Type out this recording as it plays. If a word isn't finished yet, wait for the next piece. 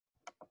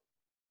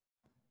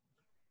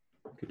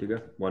Good to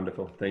go.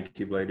 Wonderful. Thank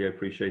you, Blady. I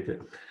appreciate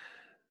it.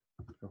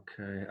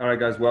 Okay. All right,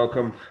 guys,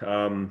 welcome.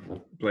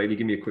 Blady,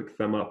 give me a quick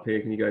thumb up here.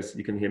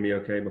 You can hear me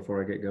okay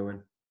before I get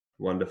going?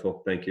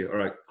 Wonderful. Thank you. All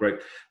right, great.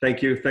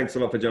 Thank you. Thanks a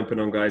lot for jumping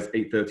on, guys.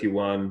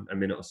 8:31, a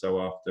minute or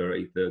so after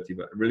 8:30,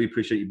 but I really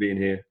appreciate you being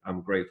here. I'm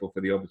grateful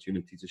for the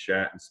opportunity to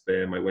chat and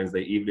spare my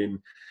Wednesday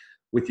evening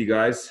with you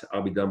guys.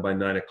 I'll be done by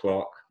 9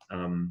 o'clock.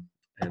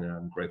 And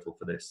I'm grateful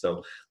for this.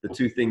 So the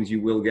two things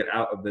you will get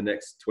out of the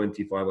next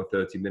 25 or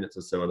 30 minutes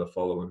or so are the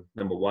following.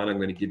 Number one, I'm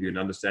going to give you an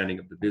understanding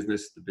of the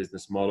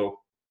business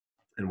model,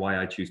 and why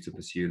I choose to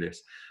pursue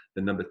this.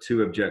 The number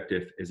two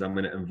objective is I'm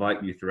going to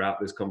invite you throughout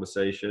this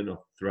conversation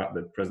or throughout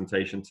the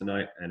presentation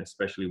tonight, and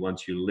especially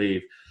once you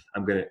leave,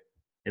 I'm going to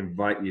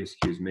invite you,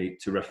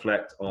 to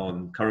reflect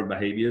on current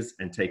behaviors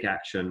and take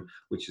action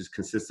which is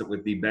consistent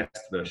with the best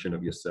version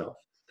of yourself.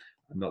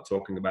 I'm not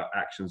talking about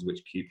actions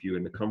which keep you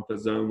in the comfort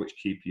zone, which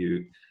keep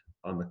you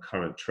on the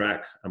current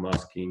track. I'm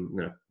asking,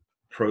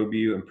 probe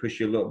you and push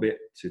you a little bit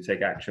to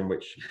take action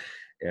which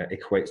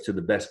equates to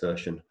the best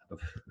version of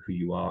who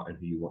you are and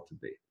who you want to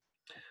be.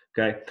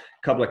 Okay,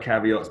 a couple of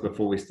caveats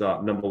before we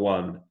start. Number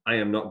one, I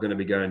am not going to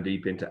be going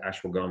deep into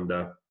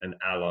ashwagandha and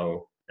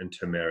aloe and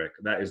turmeric.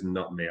 That is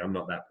not me. I'm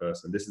not that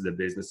person. This is a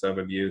business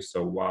overview.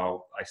 So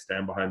while I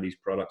stand behind these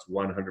products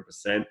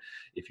 100%,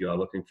 if you are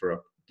looking for a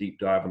deep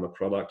dive on the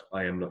product,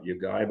 I am not your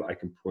guy, but I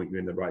can point you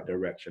in the right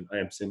direction. I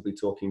am simply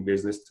talking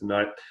business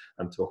tonight.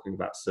 I'm talking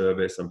about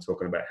service. I'm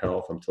talking about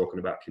health. I'm talking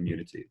about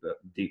community. But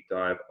deep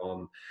dive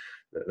on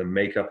the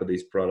makeup of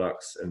these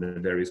products and the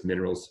various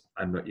minerals,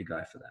 I'm not your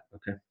guy for that.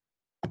 Okay.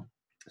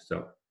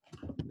 So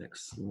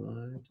next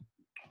slide.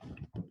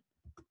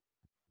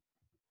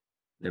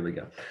 There we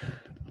go.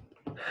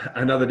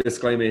 Another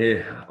disclaimer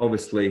here.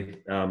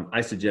 Obviously,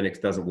 isogenics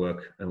doesn't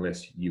work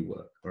unless you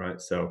work. All right.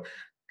 So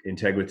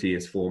integrity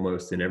is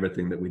foremost in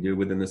everything that we do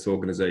within this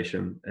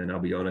organization. And I'll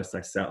be honest,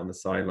 I sat on the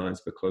sidelines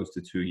for close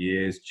to 2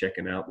 years,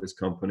 checking out this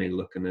company,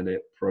 looking at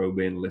it,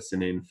 probing,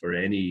 listening for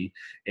any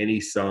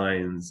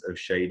signs of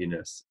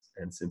shadiness.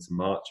 And since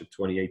March of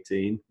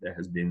 2018, there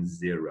has been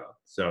zero.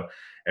 So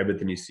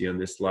everything you see on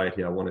this slide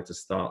here, I wanted to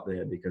start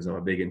there because I'm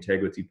a big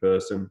integrity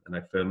person. And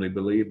I firmly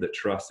believe that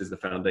trust is the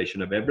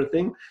foundation of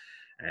everything.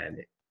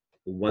 And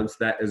once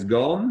that is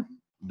gone,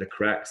 the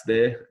cracks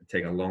there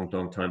take a long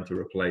time to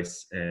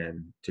replace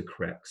and to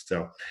correct.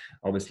 So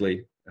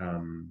obviously,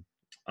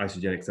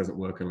 isogenics doesn't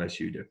work unless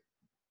you do.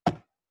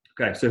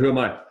 Okay, so who am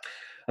I?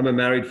 I'm a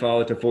married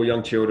father to 4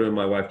 young children.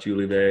 My wife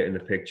Julie there in the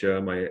picture.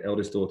 My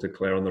eldest daughter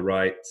Claire on the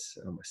right.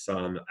 Our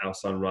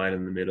son Ryan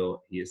in the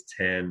middle. He is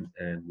 10,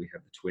 and we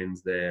have the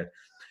twins there.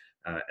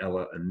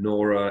 Ella and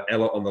Nora.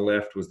 Ella on the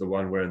left was the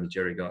one wearing the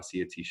Jerry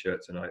Garcia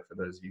t-shirt tonight, for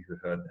those of you who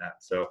heard that.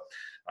 So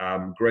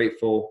I'm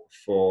grateful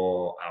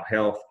for our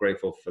health,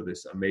 grateful for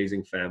this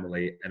amazing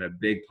family, and a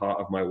big part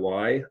of my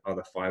why are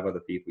the 5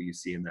 other people you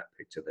see in that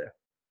picture there.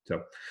 So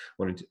I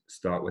wanted to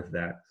start with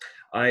that.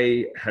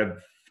 I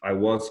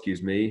was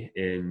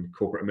in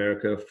corporate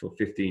America for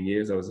 15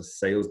 years. I was a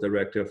sales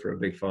director for a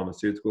big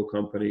pharmaceutical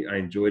company. I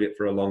enjoyed it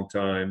for a long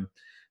time.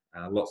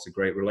 Lots of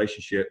great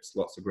relationships,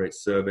 lots of great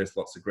service,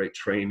 lots of great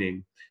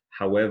training.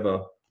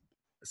 However,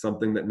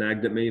 something that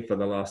nagged at me for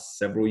the last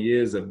several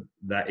years of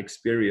that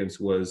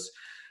experience was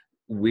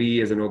we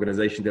as an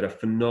organization did a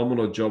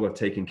phenomenal job of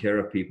taking care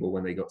of people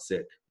when they got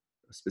sick,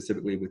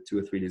 specifically with 2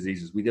 or 3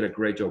 diseases. We did a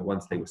great job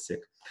once they were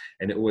sick.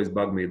 And it always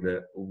bugged me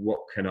that what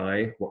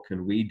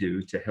can we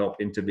do to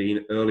help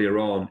intervene earlier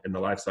on in the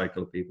life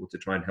cycle of people to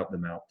try and help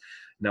them out?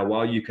 Now,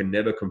 while you can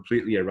never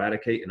completely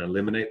eradicate and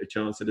eliminate the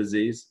chance of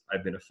disease,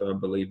 I've been a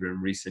firm believer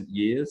in recent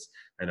years,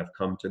 and I've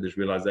come to this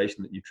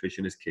realization that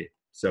nutrition is key.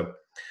 So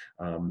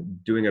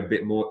doing a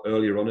bit more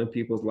earlier on in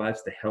people's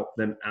lives to help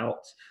them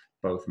out,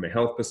 both from a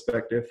health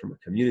perspective, from a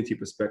community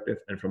perspective,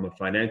 and from a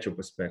financial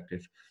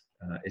perspective,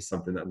 is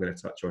something that I'm going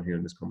to touch on here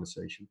in this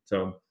conversation.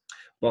 So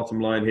bottom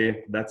line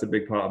here, that's a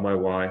big part of my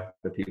why,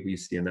 the people you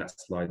see in that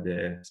slide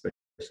there, especially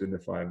the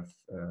 5,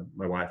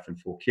 my wife and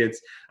 4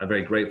 kids. I'm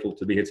very grateful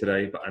to be here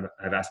today, but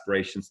I have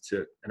aspirations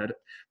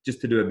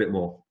just to do a bit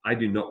more. I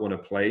do not want to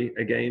play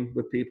a game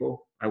with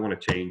people. I want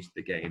to change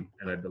the game.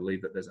 And I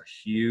believe that there's a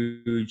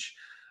huge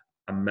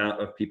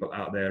amount of people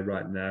out there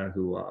right now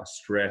who are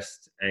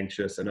stressed,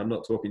 anxious, and I'm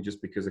not talking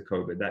just because of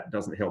COVID. That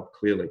doesn't help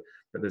clearly,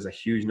 but there's a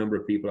huge number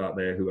of people out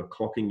there who are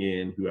clocking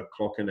in, who are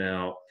clocking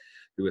out,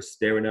 who are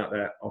staring out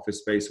that office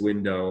space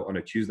window on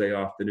a Tuesday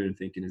afternoon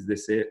thinking, is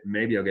this it?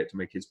 Maybe I'll get to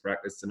my kids'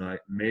 practice tonight.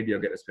 Maybe I'll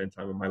get to spend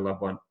time with my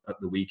loved one at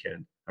the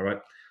weekend. All right.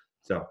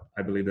 So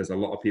I believe there's a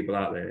lot of people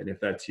out there. And if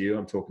that's you,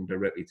 I'm talking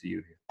directly to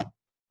you here.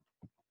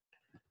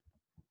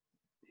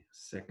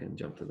 Second,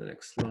 jump to the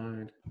next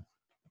slide.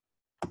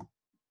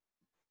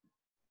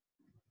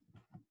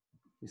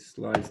 These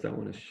slides don't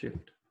want to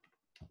shift.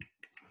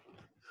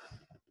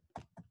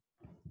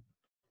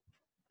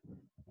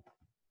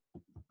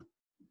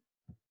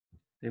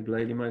 Hey,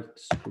 Blady, my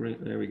screen.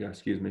 There we go.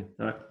 Excuse me.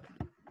 All right.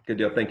 Good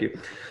deal. Thank you.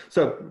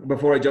 So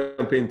before I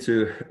jump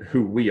into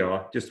who we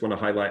are, just want to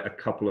highlight a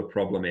couple of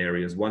problem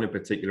areas. One in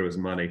particular is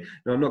money.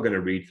 Now, I'm not going to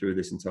read through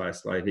this entire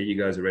slide here. You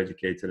guys are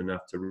educated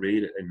enough to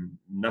read it, and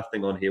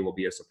nothing on here will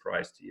be a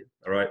surprise to you.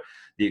 All right.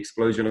 The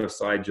explosion of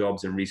side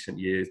jobs in recent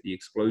years, the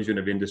explosion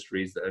of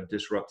industries that have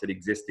disrupted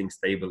existing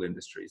stable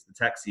industries. The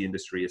taxi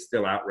industry is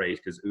still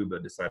outraged because Uber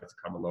decided to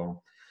come along.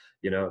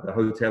 You know, the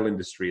hotel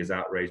industry is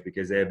outraged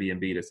because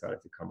Airbnb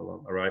decided to come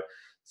along. All right.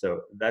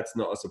 So that's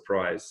not a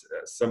surprise.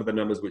 Some of the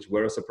numbers which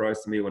were a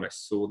surprise to me when I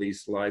saw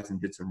these slides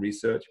and did some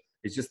research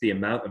is just the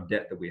amount of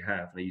debt that we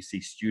have. Now you see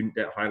student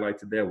debt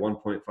highlighted there,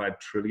 1.5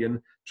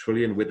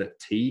 trillion with a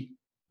T.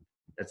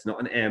 That's not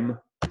an M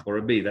or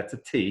a B, that's a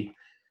T.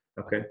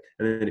 Okay.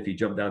 And then if you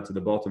jump down to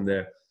the bottom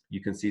there, you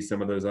can see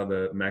some of those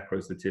other macro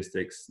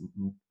statistics.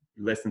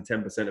 Less than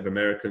 10% of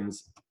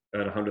Americans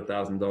earn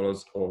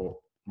 $100,000 or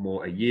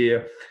more a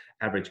year.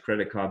 Average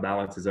credit card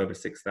balance is over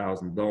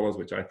 $6,000,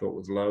 which I thought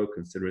was low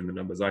considering the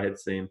numbers I had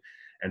seen.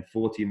 And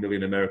 14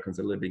 million Americans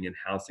are living in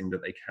housing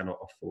that they cannot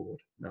afford.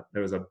 Now,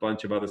 there is a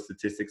bunch of other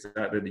statistics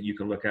out there that you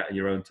can look at in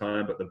your own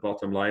time, but the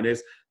bottom line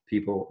is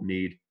people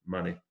need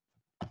money.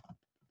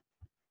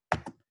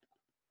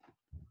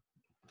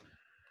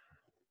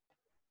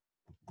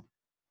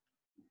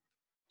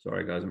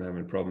 Sorry, guys, I'm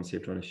having problems here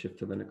trying to shift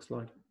to the next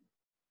slide.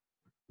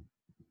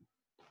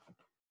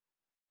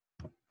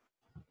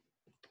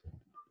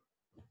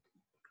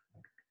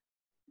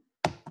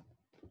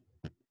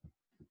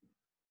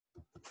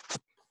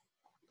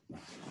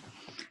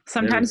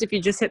 Sometimes if you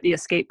just hit the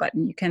escape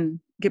button, you can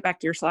get back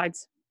to your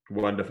slides.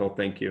 Wonderful,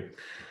 thank you.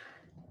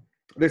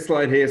 This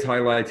slide here is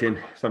highlighting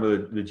some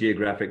of the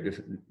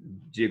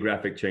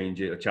geographic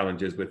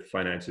challenges with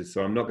finances.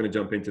 So I'm not going to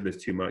jump into this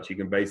too much. You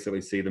can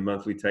basically see the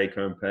monthly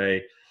take-home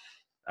pay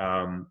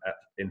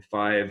in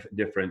 5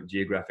 different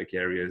geographic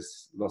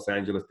areas: Los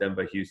Angeles,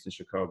 Denver, Houston,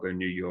 Chicago,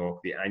 New York.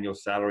 The annual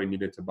salary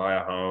needed to buy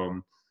a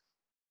home.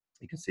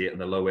 You can see it in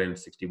the low end,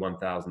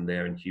 61,000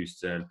 there in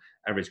Houston.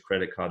 Average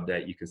credit card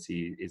debt, you can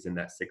see, is in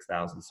that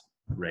 6,000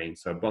 range.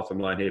 So bottom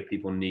line here,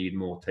 people need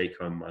more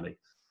take-home money.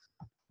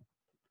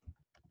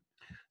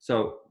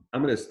 So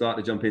I'm going to start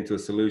to jump into a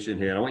solution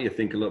here. I want you to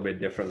think a little bit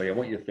differently. I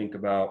want you to think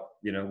about,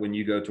 you know, when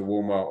you go to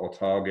Walmart or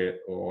Target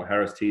or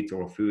Harris Teeter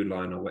or Food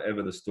Line or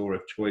whatever the store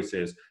of choice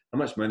is, how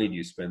much money do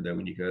you spend there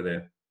when you go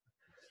there?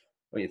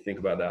 I want you to think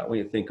about that. I want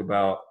you to think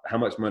about how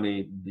much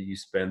money do you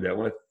spend there. I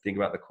want to think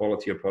about the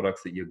quality of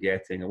products that you're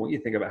getting. I want you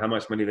to think about how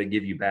much money they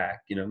give you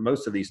back. You know,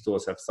 most of these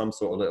stores have some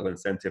sort of little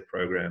incentive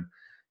program.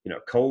 You know,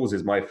 Kohl's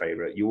is my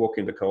favorite. You walk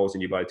into Kohl's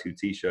and you buy 2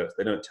 t-shirts.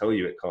 They don't tell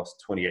you it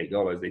costs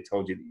 $28. They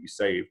told you that you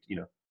saved, you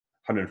know,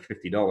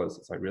 $150.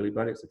 It's like, really,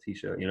 buddy? It's a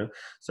t-shirt, you know?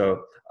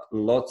 So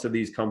lots of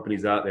these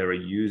companies out there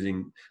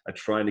are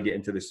trying to get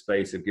into this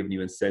space of giving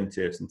you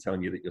incentives and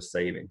telling you that you're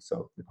saving.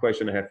 So the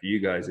question I have for you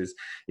guys is,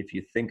 if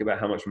you think about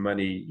how much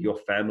money your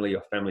family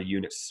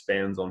unit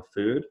spends on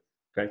food,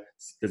 okay,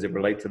 does it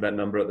relate to that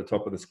number at the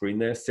top of the screen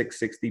there?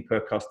 $660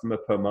 per customer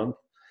per month.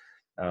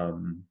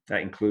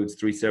 That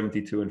includes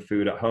 $372 in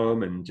food at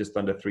home and just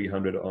under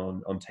 $300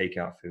 on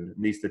takeout food.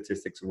 And these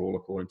statistics are all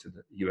according to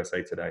the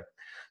USA Today.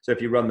 So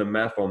if you run the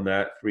math on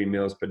that, 3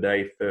 meals per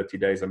day, 30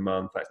 days a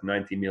month, that's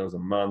 90 meals a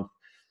month.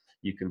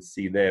 You can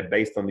see there,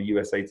 based on the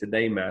USA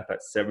Today math,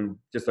 that's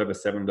just over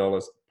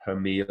 $7 per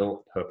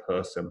meal per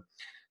person.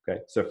 Okay,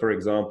 so for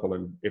example,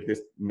 and if this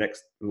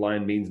next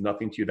line means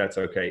nothing to you, that's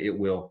okay. It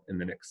will in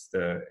the next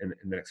in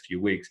the next few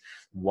weeks.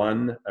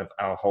 One of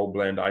our whole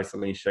blend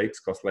isoline shakes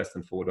costs less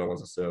than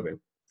 $4 a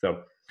serving.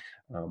 So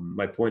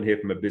my point here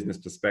from a business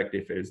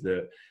perspective is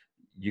that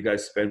you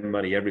guys spend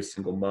money every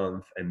single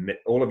month, and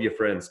all of your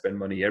friends spend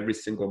money every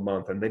single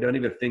month, and they don't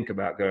even think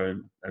about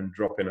going and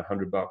dropping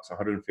 $100,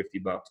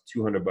 $150,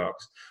 $200,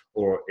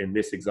 or in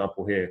this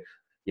example here,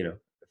 you know,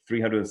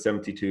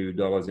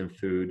 $372 in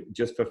food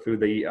just for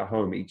food they eat at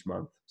home each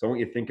month. So I want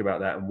you to think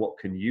about that, and what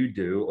can you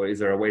do, or is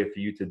there a way for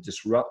you to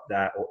disrupt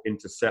that or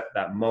intercept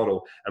that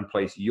model and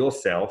place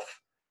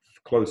yourself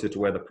closer to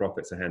where the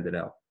profits are handed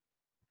out?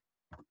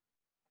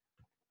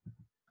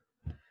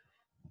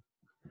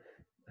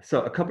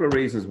 So a couple of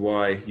reasons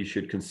why you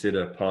should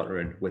consider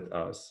partnering with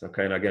us.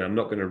 Okay, and again, I'm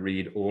not going to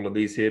read all of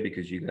these here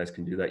because you guys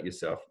can do that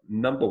yourself.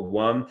 Number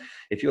one,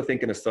 if you're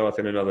thinking of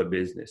starting another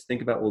business,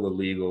 think about all the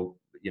legal,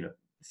 you know,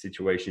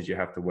 situations you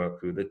have to work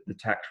through, the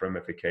tax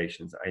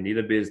ramifications. I need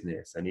a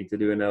business. I need to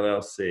do an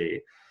LLC.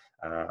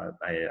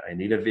 I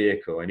need a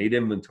vehicle. I need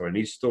inventory. I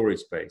need storage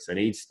space. I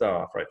need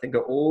staff. Right? Think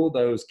of all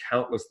those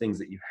countless things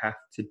that you have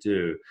to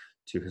do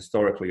to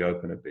historically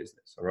open a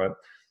business. All right.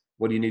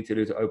 What do you need to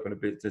do to open a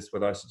business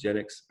with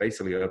Isagenix?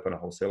 Basically, open a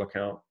wholesale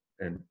account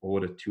and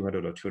order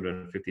 $200 or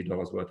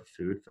 $250 worth of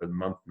food for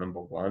month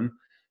number 1,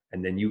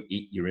 and then you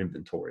eat your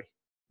inventory.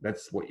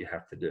 That's what you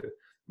have to do.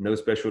 No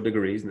special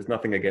degrees, and there's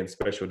nothing against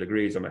special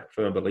degrees. I'm a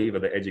firm believer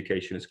that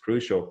education is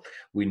crucial.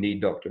 We need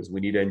doctors,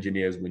 we need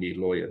engineers, we need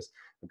lawyers,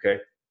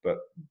 okay? But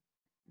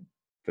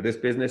for this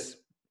business,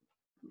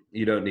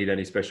 you don't need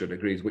any special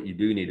degrees. What you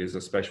do need is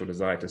a special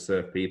desire to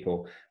serve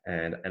people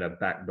and a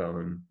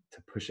backbone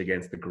to push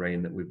against the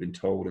grain that we've been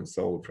told and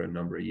sold for a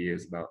number of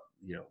years about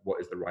what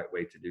is the right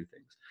way to do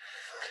things.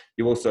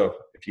 You also,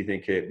 if you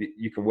think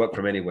you can work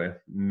from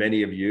anywhere.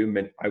 Many of you,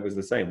 I was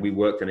the same. We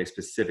worked in a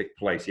specific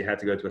place. You had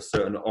to go to a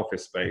certain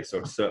office space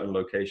or a certain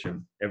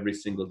location every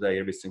single day,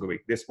 every single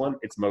week. This one,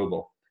 it's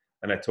mobile.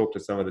 And I talk to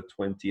some of the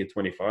 20 or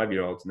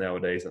 25-year-olds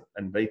nowadays,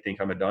 and they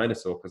think I'm a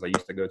dinosaur because I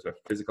used to go to a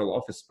physical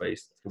office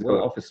space to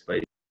work.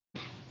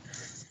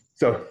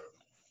 So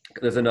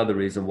there's another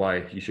reason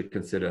why you should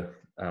consider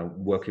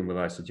working with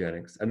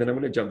Isogenics. And then I'm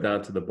going to jump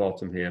down to the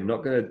bottom here. I'm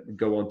not going to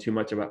go on too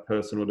much about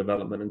personal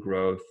development and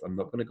growth. I'm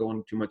not going to go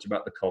on too much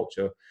about the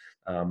culture,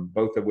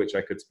 both of which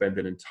I could spend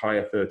an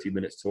entire 30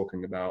 minutes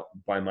talking about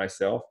by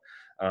myself,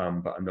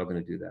 but I'm not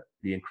going to do that.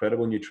 The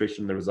incredible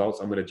nutrition, the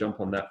results, I'm going to jump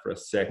on that for a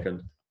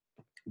second.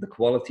 The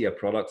quality of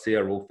products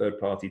here are all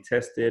third-party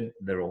tested.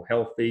 They're all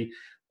healthy.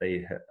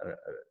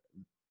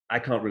 I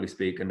can't really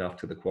speak enough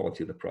to the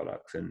quality of the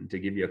products. And to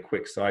give you a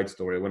quick side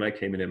story, when I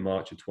came in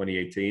March of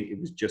 2018, it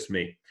was just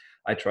me.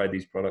 I tried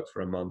these products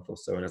for a month or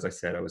so. And as I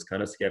said, I was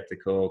kind of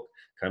skeptical,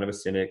 kind of a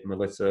cynic.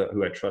 Melissa,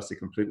 who I trusted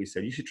completely,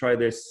 said, you should try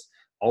this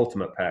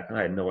Ultimate Pack. And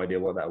I had no idea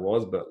what that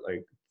was, but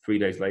like 3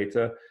 days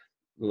later,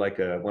 like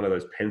one of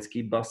those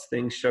Penske bus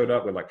things showed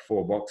up with like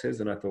 4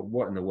 boxes. And I thought,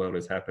 what in the world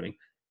is happening?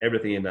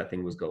 Everything in that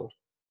thing was gold.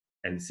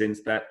 And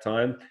since that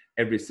time,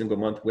 every single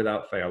month,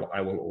 without fail,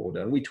 I will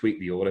order. And we tweak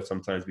the order.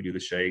 Sometimes we do the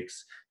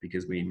shakes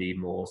because we need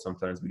more.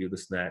 Sometimes we do the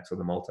snacks or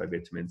the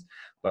multivitamins.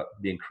 But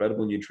the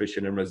incredible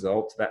nutrition and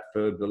results, that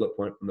third bullet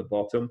point from the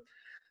bottom,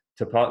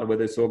 to partner with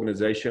this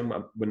organization,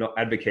 we're not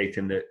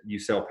advocating that you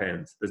sell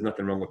pens. There's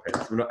nothing wrong with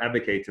pens. We're not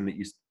advocating that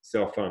you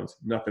sell phones.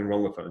 Nothing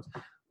wrong with phones.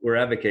 We're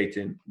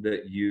advocating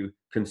that you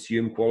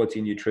consume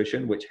quality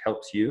nutrition, which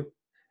helps you,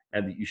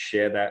 and that you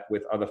share that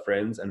with other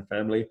friends and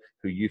family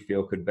who you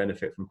feel could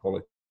benefit from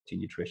quality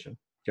nutrition.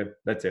 Okay,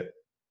 that's it.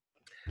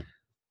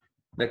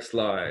 Next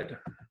slide.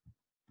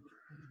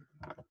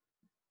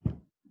 I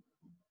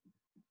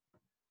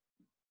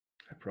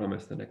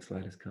promise the next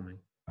slide is coming.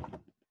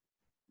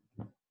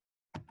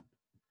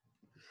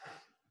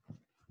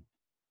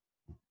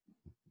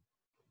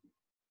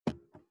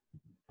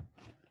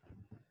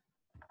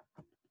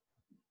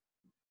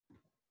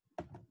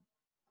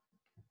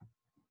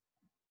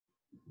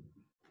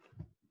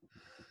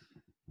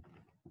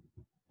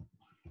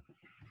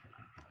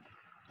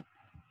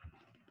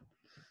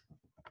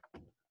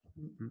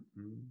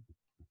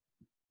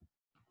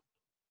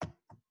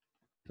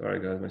 Sorry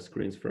guys, my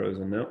screen's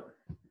frozen now.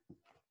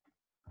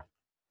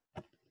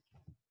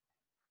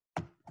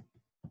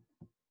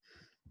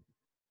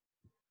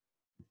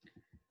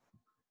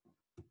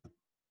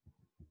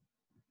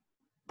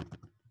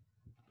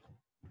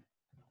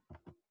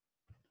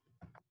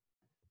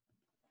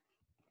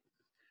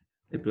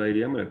 Hey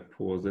Blady, I'm going to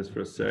pause this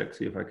for a sec,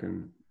 see if I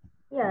can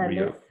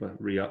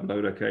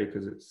re-upload, okay,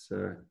 because it's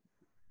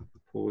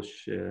pause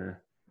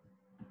share.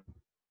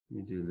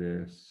 Let me do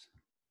this.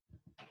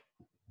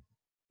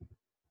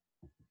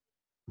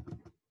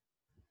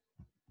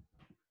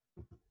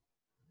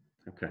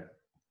 Okay,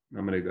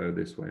 I'm going to go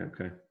this way,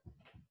 okay?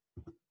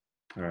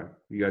 All right,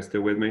 you guys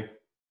still with me?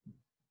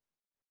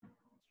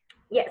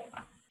 Yes.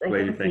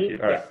 Lady, thank you.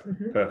 All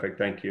right, perfect,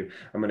 thank you.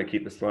 I'm going to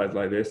keep the slides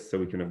like this so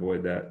we can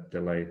avoid that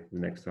delay the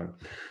next time.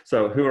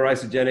 So who are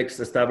Isogenics?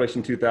 Established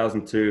in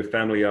 2002,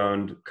 family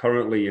owned,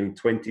 currently in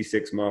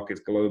 26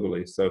 markets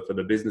globally. So for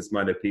the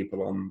business-minded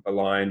people on the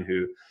line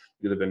who,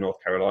 you live in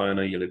North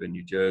Carolina, you live in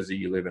New Jersey,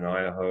 you live in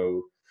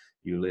Idaho,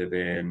 you live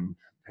in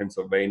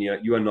Pennsylvania,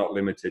 you are not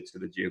limited to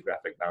the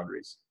geographic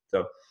boundaries.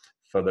 So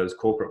for those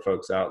corporate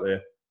folks out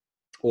there,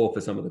 or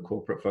for some of the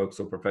corporate folks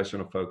or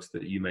professional folks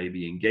that you may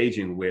be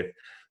engaging with,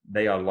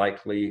 they are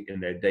likely in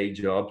their day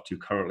job to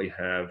currently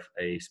have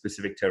a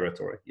specific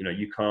territory. You know,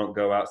 you can't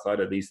go outside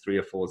of these 3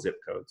 or 4 zip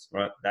codes,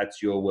 right?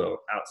 That's your world.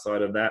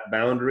 Outside of that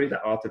boundary,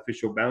 that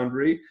artificial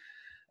boundary,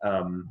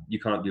 you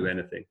can't do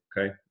anything,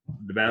 okay?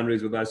 The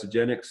boundaries with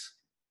Isogenics,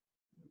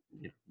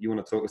 you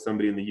want to talk to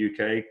somebody in the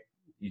UK,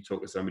 you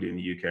talk to somebody in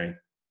the UK.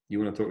 You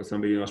want to talk to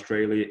somebody in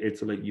Australia,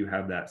 Italy, you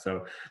have that.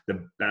 So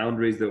the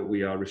boundaries that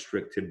we are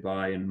restricted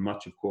by in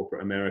much of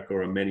corporate America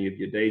or many of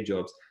your day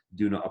jobs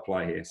do not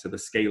apply here. So the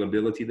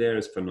scalability there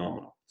is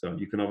phenomenal. So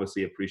you can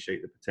obviously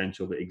appreciate the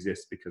potential that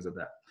exists because of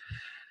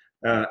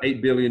that.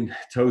 8 billion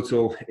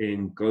total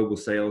in global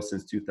sales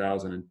since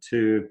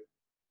 2002.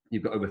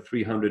 You've got over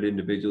 300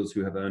 individuals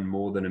who have earned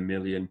more than $1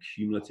 million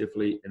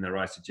cumulatively in their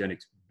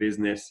Isogenics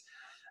business.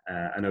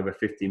 And over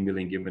 15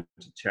 million given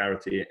to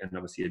charity, and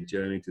obviously a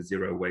journey to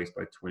zero waste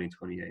by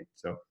 2028.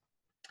 So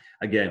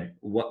again,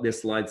 what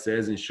this slide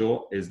says in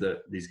short is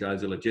that these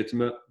guys are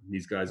legitimate,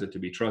 these guys are to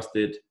be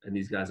trusted, and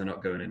these guys are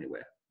not going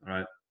anywhere, all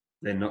right?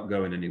 They're not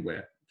going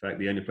anywhere. In fact,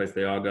 the only place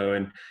they are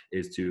going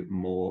is to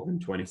more than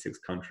 26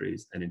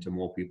 countries and into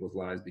more people's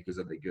lives because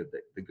of the good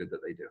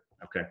that they do.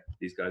 Okay,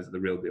 these guys are the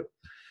real deal.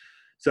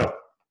 So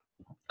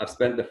I've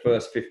spent the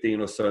first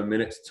 15 or so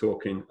minutes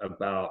talking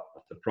about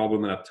the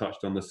problem, and I've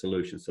touched on the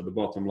solution. So the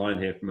bottom line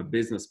here from a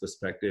business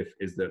perspective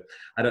is that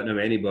I don't know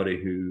anybody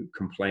who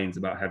complains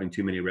about having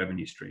too many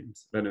revenue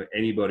streams. I don't know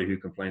anybody who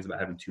complains about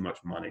having too much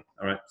money.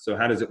 All right. So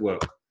how does it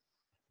work?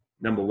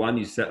 Number one,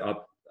 you set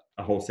up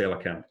a wholesale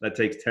account. That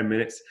takes 10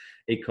 minutes.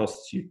 It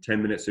costs you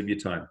 10 minutes of your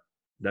time.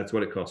 That's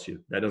what it costs you.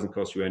 That doesn't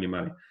cost you any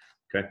money.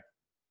 Okay.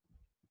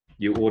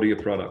 You order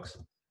your products.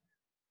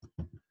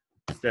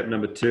 Step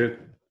number 2,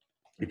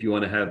 if you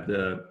want to have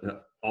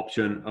the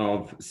option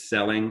of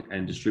selling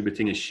and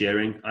distributing and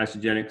sharing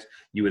Isagenix,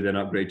 you would then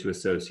upgrade to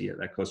associate.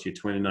 That costs you a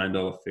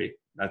 $29 fee.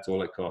 That's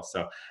all it costs.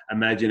 So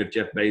imagine if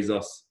Jeff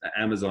Bezos at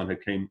Amazon had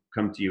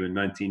come to you in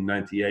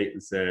 1998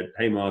 and said,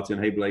 hey,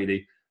 Martin, hey,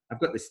 Blady, I've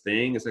got this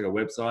thing. It's like a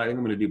website. I think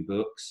I'm going to do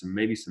books and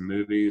maybe some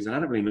movies. I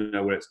don't really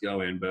know where it's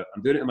going, but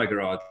I'm doing it in my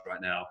garage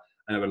right now.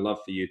 And I would love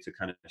for you to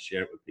kind of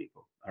share it with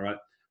people. All right.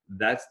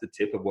 That's the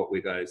tip of what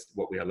we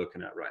are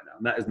looking at right now.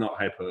 And that is not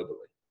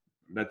hyperbole.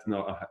 That's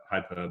not a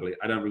hyperbole.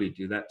 I don't really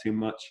do that too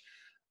much.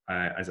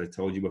 As I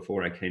told you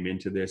before, I came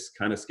into this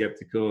kind of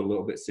skeptical, a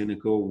little bit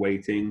cynical,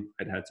 waiting.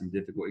 I'd had some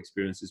difficult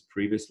experiences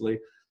previously,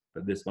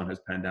 but this one has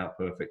panned out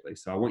perfectly.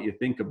 So I want you to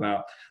think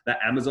about that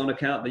Amazon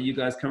account that you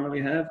guys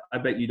currently have. I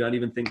bet you don't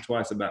even think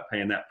twice about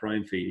paying that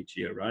Prime fee each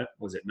year, right?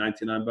 Was it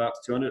 $99,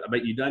 $200? I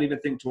bet you don't even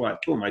think twice.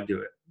 Boom, I do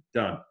it.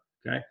 Done.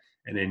 Okay.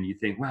 And then you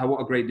think, wow,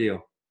 what a great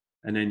deal.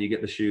 And then you get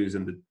the shoes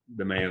and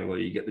the mail, or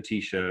you get the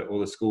t-shirt or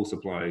the school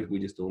supplies. We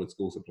just ordered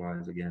school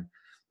supplies again.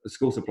 The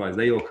school supplies,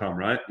 they all come,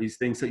 right? These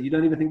things that you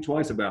don't even think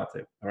twice about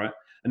it, all right?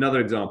 Another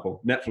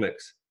example, Netflix.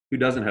 Who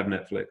doesn't have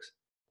Netflix?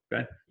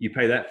 Okay, you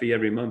pay that fee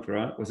every month,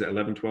 right? Was it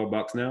 11, 12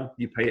 bucks now?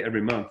 You pay it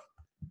every month.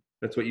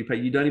 That's what you pay.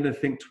 You don't even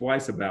think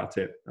twice about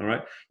it, all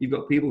right? You've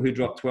got people who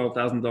drop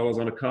 $12,000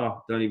 on a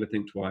car, don't even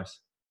think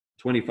twice.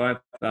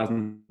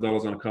 $25,000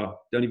 on a car,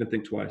 don't even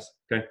think twice,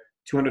 okay?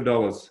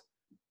 $200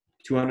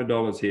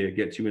 here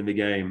gets you in the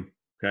game,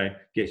 okay?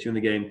 Gets you in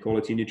the game,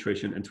 quality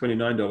nutrition, and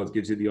 $29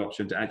 gives you the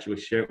option to actually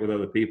share it with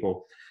other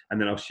people. And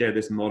then I'll share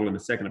this model in a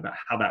second about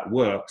how that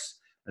works,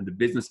 and the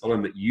business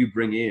element that you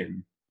bring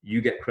in, you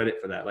get credit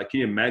for that. Like,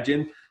 can you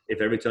imagine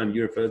if every time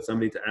you referred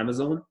somebody to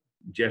Amazon,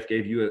 Jeff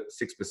gave you a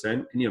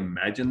 6%? Can you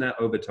imagine that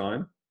over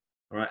time?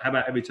 All right, how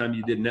about every time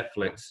you did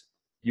Netflix,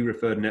 you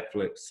referred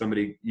Netflix,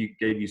 somebody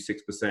gave you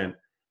 6%?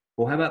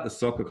 Or how about the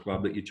soccer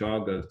club that your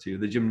child goes to,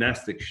 the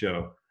gymnastics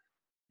show?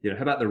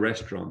 How about the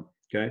restaurant?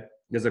 Okay.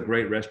 There's a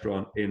great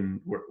restaurant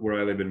in where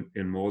I live in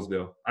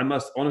Mooresville. I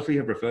must honestly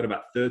have referred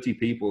about 30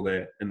 people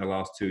there in the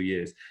last 2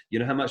 years. You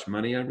know how much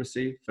money I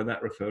received for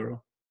that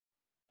referral?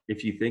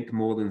 If you think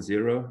more than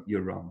zero,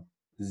 you're wrong.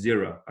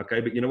 Zero.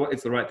 Okay. But you know what?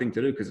 It's the right thing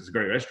to do because it's a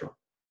great restaurant.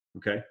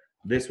 Okay.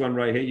 This one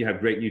right here, you have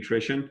great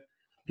nutrition.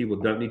 People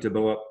don't need to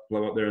blow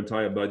up their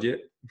entire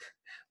budget.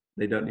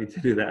 They don't need to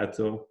do that at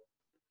all.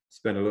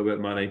 Spend a little bit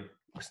of money,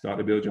 start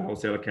to build your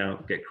wholesale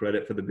account, get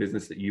credit for the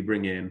business that you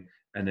bring in,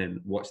 and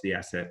then watch the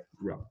asset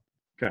run.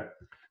 Okay,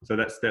 so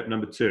that's step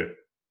number 2.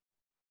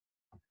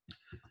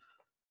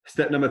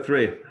 Step number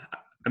 3,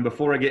 and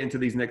before I get into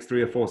these next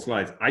 3 or 4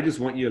 slides, I just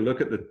want you to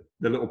look at the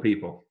little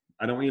people.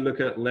 I don't want you to look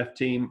at left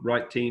team,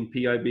 right team,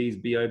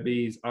 PIBs,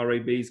 BIBs,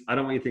 RABs. I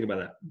don't want you to think about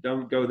that.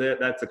 Don't go there.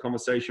 That's a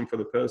conversation for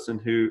the person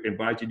who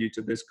invited you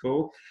to this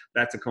call.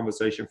 That's a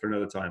conversation for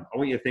another time. I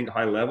want you to think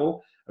high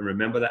level and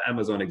remember that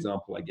Amazon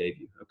example I gave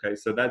you. Okay,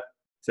 so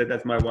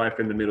that's my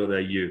wife in the middle there,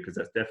 you, because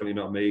that's definitely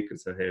not me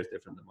because her hair is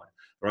different than mine.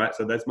 All right,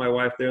 so that's my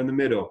wife there in the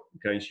middle.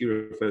 Okay, and she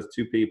refers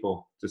 2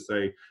 people to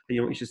say, hey,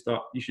 you know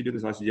what, you should do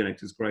this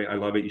Isagenix. It's great. I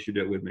love it. You should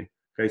do it with me.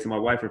 Okay, so my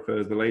wife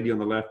refers the lady on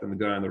the left and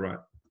the guy on the right.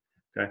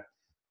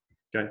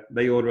 Okay,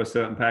 they order a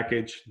certain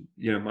package.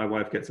 My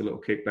wife gets a little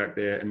kickback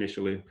there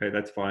initially. Okay,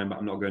 that's fine, but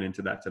I'm not going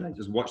into that today.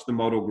 Just watch the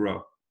model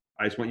grow.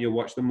 I just want you to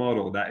watch the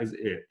model. That is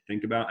it.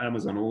 Think about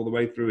Amazon all the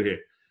way through here.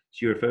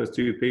 She refers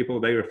 2 people.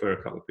 They refer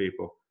a couple of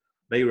people.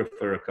 They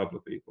refer a couple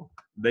of people.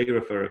 They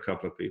refer a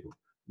couple of people.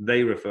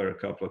 They refer a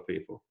couple of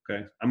people.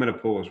 Okay, I'm going to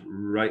pause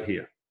right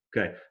here.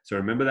 Okay, so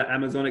remember that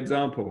Amazon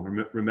example.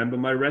 Remember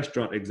my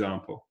restaurant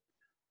example.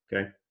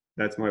 Okay.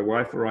 That's my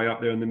wife right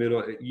up there in the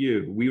middle.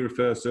 You, we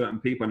refer certain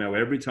people. Now,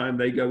 every time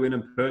they go in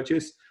and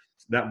purchase,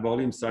 that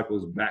volume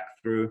cycles back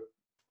through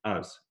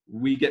us.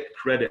 We get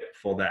credit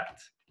for that.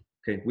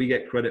 Okay, we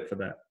get credit for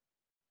that.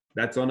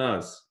 That's on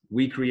us.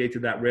 We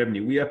created that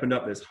revenue. We opened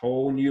up this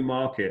whole new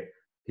market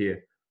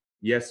here.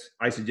 Yes,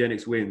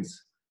 Isagenix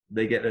wins.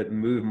 They get to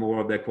move more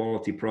of their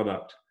quality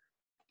product.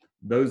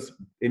 Those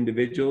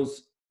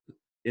individuals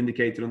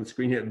indicated on the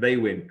screen here, they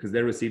win because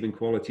they're receiving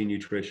quality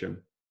nutrition.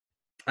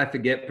 I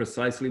forget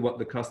precisely what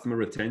the customer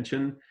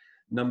retention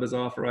numbers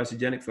are for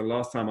Isagenix. The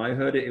last time I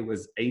heard it, it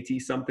was 80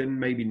 something,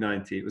 maybe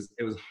 90. It was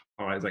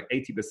high. It was like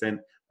 80%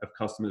 of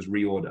customers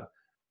reorder.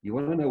 You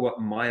want to know what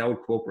my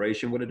old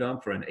corporation would have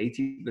done for an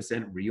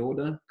 80%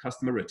 reorder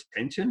customer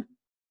retention?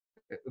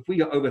 If we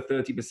got over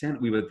 30%,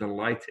 we were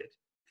delighted.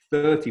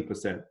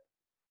 30%.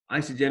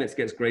 Isagenix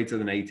gets greater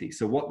than 80.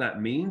 So what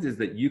that means is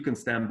that you can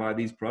stand by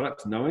these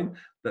products knowing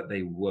that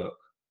they work.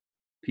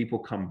 People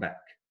come back.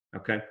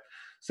 Okay.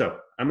 So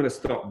I'm going to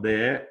stop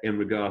there in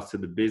regards to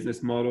the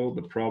business model,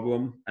 the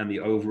problem, and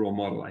the overall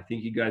model. I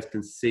think you guys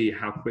can see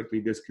how quickly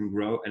this can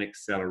grow and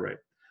accelerate.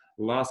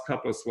 Last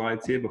couple of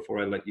slides here before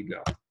I let you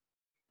go.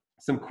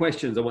 Some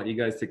questions I want you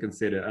guys to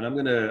consider, and I'm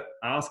going to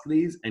ask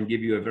these and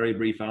give you a very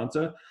brief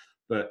answer.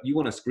 but you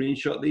want to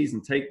screenshot these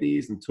and take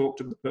these and talk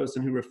to the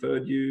person who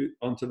referred you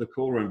onto the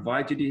call or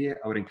invited you here,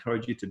 I would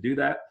encourage you to do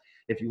that.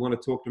 If you want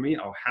to talk to me,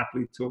 I'll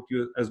happily talk to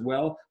you as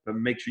well, but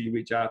make sure you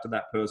reach out to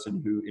that person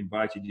who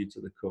invited you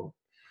to the call.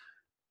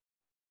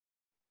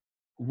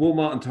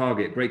 Walmart and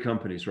Target, great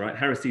companies, right?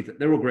 Harris Teeth,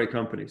 they're all great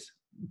companies.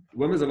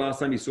 When was the last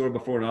time you saw a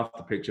before and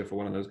after picture for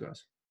one of those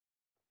guys?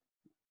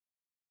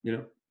 You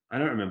know, I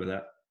don't remember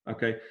that.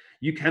 Okay.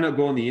 You cannot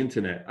go on the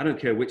internet. I don't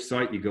care which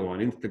site you go on,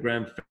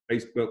 Instagram,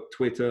 Facebook,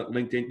 Twitter,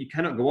 LinkedIn. You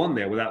cannot go on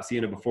there without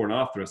seeing a before and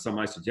after of some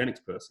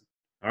isogenics person.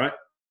 All right.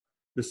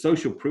 The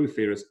social proof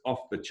here is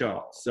off the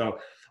charts. So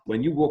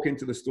when you walk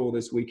into the store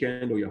this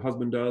weekend, or your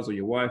husband does, or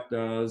your wife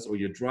does, or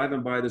you're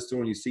driving by the store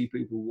and you see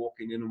people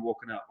walking in and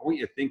walking out, I want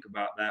you to think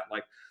about that,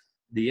 like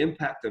the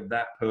impact of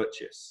that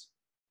purchase.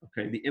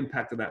 Okay. The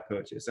impact of that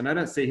purchase. And I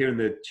don't sit here in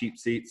the cheap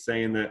seats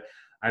saying that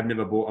I've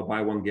never bought a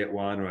buy one, get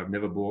one, or I've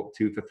never bought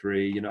 2 for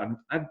 3. You know,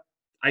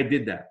 I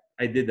did that.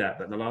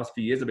 But in the last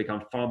few years, I've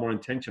become far more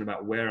intentional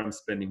about where I'm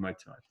spending my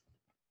time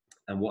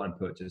and what I'm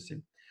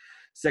purchasing.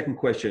 Second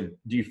question,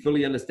 do you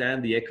fully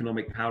understand the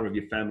economic power of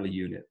your family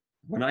unit?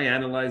 When I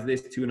analyzed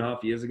this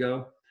 2.5 years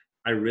ago,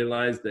 I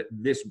realized that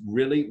this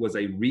really was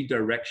a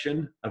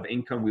redirection of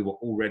income we were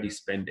already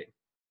spending.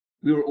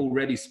 We were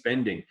already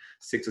spending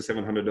 $600 or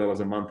 $700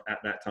 a month at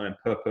that time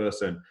per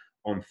person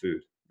on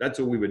food. That's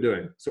all we were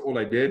doing. So all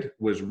I did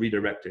was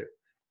redirect it.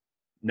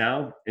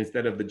 Now,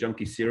 instead of the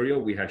junky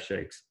cereal, we have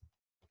shakes.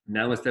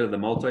 Now, instead of the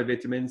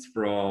multivitamins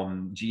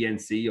from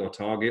GNC or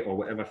Target or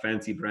whatever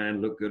fancy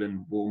brand looked good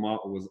in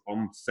Walmart or was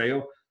on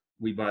sale,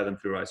 we buy them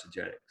through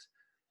isogenics.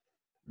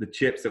 The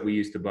chips that we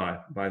used to buy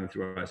them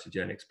through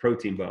isogenics.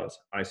 Protein bars,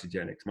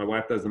 isogenics. My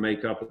wife does the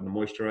makeup and the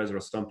moisturizer or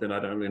something. I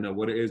don't really know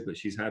what it is, but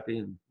she's happy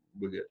and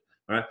we're good.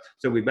 All right.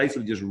 So we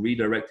basically just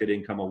redirected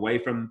income away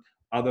from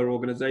other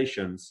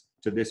organizations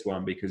to this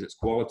one because it's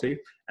quality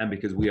and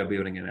because we are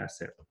building an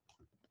asset.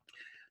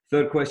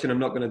 Third question, I'm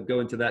not going to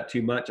go into that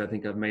too much. I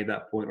think I've made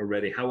that point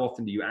already. How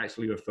often do you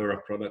actually refer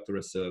a product or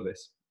a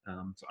service?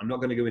 So I'm not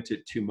going to go into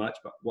it too much,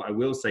 but what I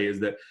will say is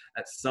that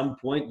at some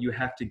point you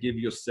have to give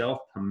yourself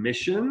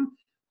permission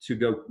to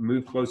go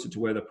move closer to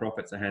where the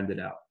profits are handed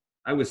out.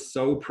 I was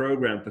so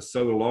programmed for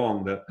so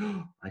long that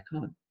I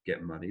can't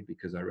get money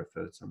because I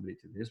referred somebody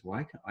to this.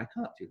 Why can't I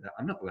can't do that?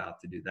 I'm not allowed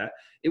to do that.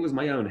 It was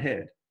my own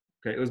head.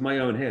 Okay, it was my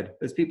own head.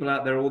 There's people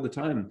out there all the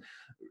time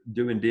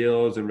doing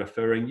deals and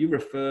referring. You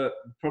refer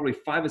probably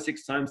 5 or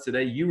 6 times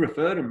today. You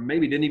referred and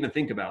maybe didn't even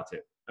think about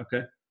it.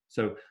 Okay,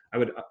 so I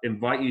would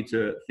invite you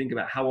to think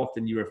about how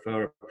often you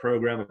refer a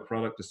program, a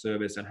product, a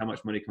service, and how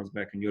much money comes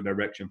back in your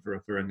direction for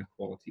referring a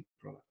quality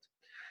product.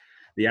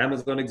 The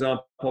Amazon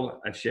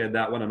example, I've shared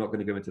that one. I'm not going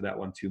to go into that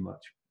one too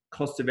much.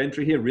 Cost of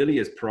entry here really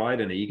is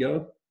pride and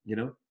ego. You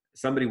know,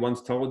 somebody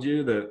once told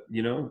you that,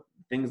 you know,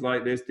 things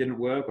like this didn't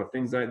work, or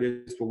things like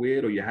this were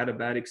weird, or you had a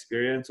bad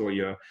experience, or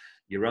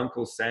your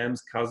Uncle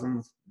Sam's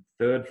cousin's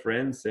third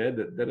friend said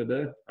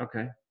that,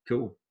 okay,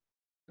 cool.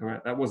 All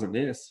right, that wasn't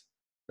this.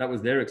 That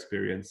was their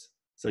experience.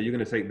 So you're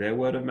going to take their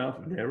word of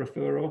mouth, their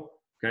referral.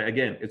 Okay,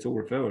 again, it's all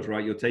referrals,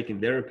 right? You're taking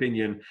their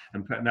opinion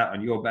and putting that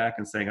on your back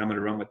and saying, I'm going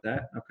to run with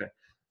that. Okay,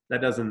 that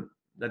doesn't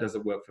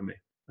work for me.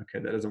 Okay,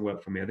 that doesn't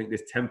work for me. I think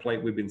this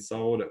template we've been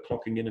sold at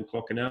clocking in and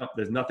clocking out,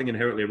 there's nothing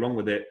inherently wrong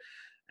with it.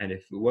 And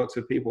if it works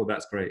for people,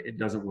 that's great. It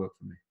doesn't work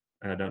for me.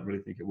 And I don't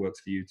really think it works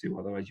for you too.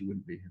 Otherwise, you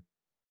wouldn't be here.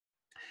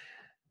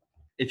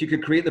 If you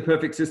could create the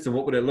perfect system,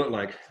 what would it look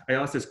like? I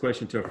asked this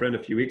question to a friend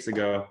a few weeks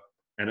ago,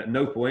 and at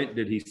no point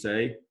did he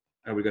say,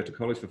 I would go to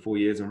college for 4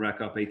 years and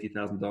rack up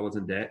 $80,000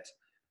 in debt.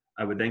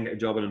 I would then get a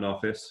job in an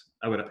office.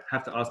 I would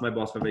have to ask my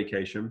boss for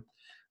vacation.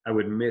 I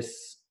would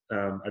miss,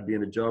 I'd be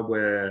in a job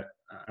where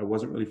I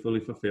wasn't really fully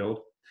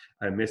fulfilled.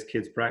 I missed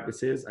kids'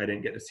 practices. I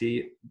didn't get to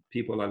see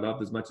people I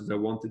loved as much as I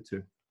wanted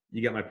to.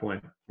 You get my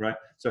point, right?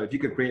 So if you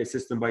could create a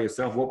system by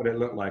yourself, what would it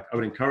look like? I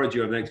would encourage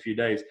you over the next few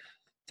days,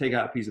 take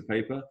out a piece of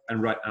paper and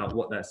write out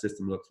what that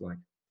system looks like.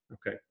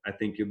 Okay, I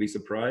think you'll be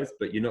surprised,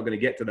 but you're not going to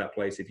get to that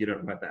place if you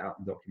don't write that out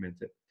and document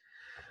it.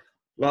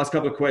 Last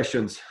couple of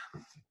questions.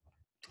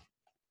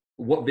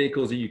 What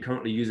vehicles are you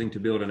currently using to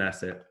build an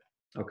asset?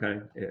 Okay,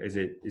 is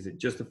it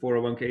just a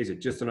 401k? Is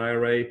it just an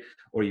IRA?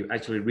 Or are you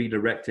actually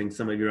redirecting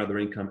some of your other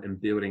income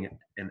and building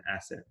an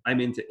asset? I'm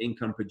into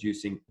income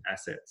producing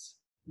assets.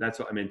 That's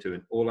what I'm into.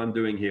 And all I'm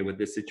doing here with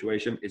this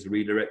situation is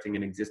redirecting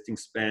an existing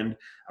spend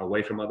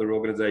away from other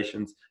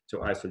organizations to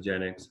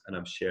isogenics, and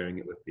I'm sharing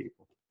it with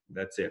people.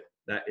 That's it.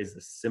 That is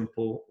the most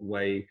simple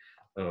way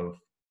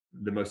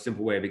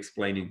of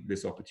explaining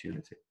this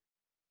opportunity.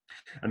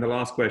 And the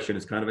last question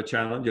is kind of a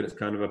challenge and it's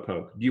kind of a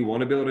poke. Do you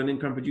want to build an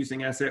income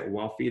producing asset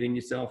while feeding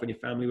yourself and your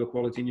family with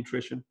quality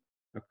nutrition?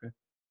 Okay.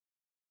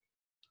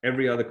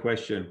 Every other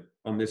question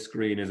on this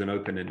screen is an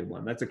open-ended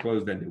one. That's a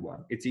closed-ended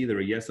one. It's either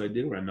a yes, I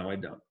do, or a no, I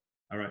don't.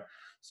 All right.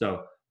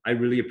 So I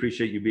really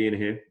appreciate you being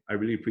here. I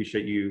really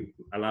appreciate you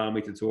allowing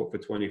me to talk for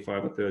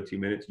 25 or 30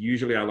 minutes.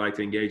 Usually I like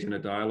to engage in a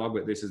dialogue,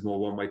 but this is more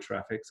one-way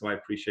traffic. So I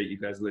appreciate you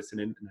guys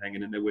listening and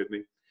hanging in there with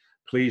me.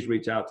 Please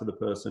reach out to the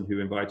person who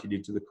invited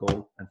you to the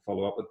call and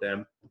follow up with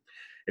them.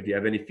 If you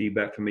have any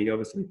feedback for me,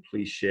 obviously,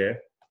 please share.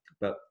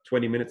 But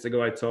 20 minutes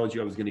ago, I told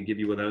you I was going to give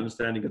you an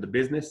understanding of the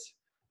business,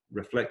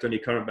 reflect on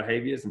your current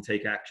behaviors, and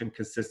take action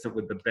consistent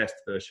with the best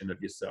version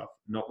of yourself,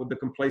 not with the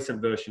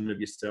complacent version of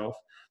yourself,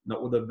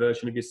 not with a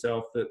version of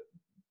yourself that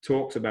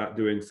talks about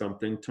doing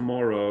something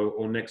tomorrow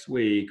or next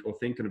week or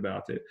thinking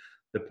about it.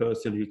 The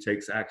person who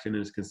takes action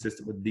and is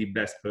consistent with the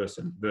best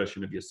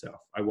version of yourself.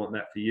 I want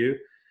that for you.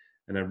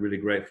 And I'm really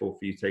grateful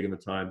for you taking the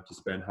time to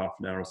spend half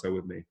an hour or so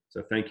with me.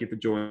 So thank you for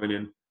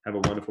joining. Have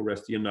a wonderful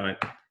rest of your night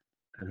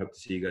and hope to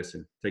see you guys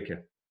soon. Take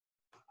care.